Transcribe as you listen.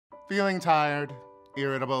Feeling tired,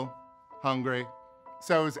 irritable, hungry.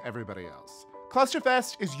 So is everybody else.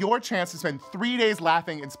 Clusterfest is your chance to spend 3 days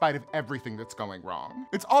laughing in spite of everything that's going wrong.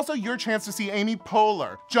 It's also your chance to see Amy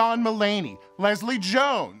Poehler, John Mulaney, Leslie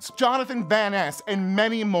Jones, Jonathan Van Ness, and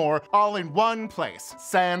many more all in one place,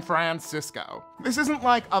 San Francisco. This isn't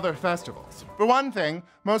like other festivals. For one thing,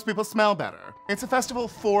 most people smell better. It's a festival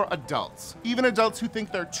for adults, even adults who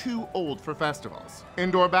think they're too old for festivals.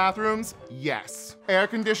 Indoor bathrooms? Yes.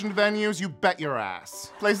 Air-conditioned venues? You bet your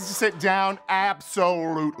ass. Places to sit down?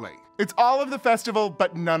 Absolutely. It's all of the festival,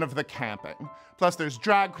 but none of the camping. Plus there's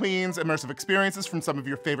drag queens, immersive experiences from some of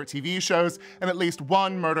your favorite TV shows, and at least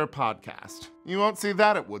one murder podcast. You won't see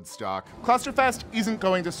that at Woodstock. Clusterfest isn't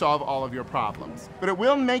going to solve all of your problems, but it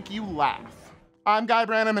will make you laugh. I'm Guy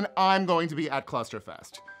Branum, and I'm going to be at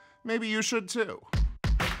Clusterfest. Maybe you should too.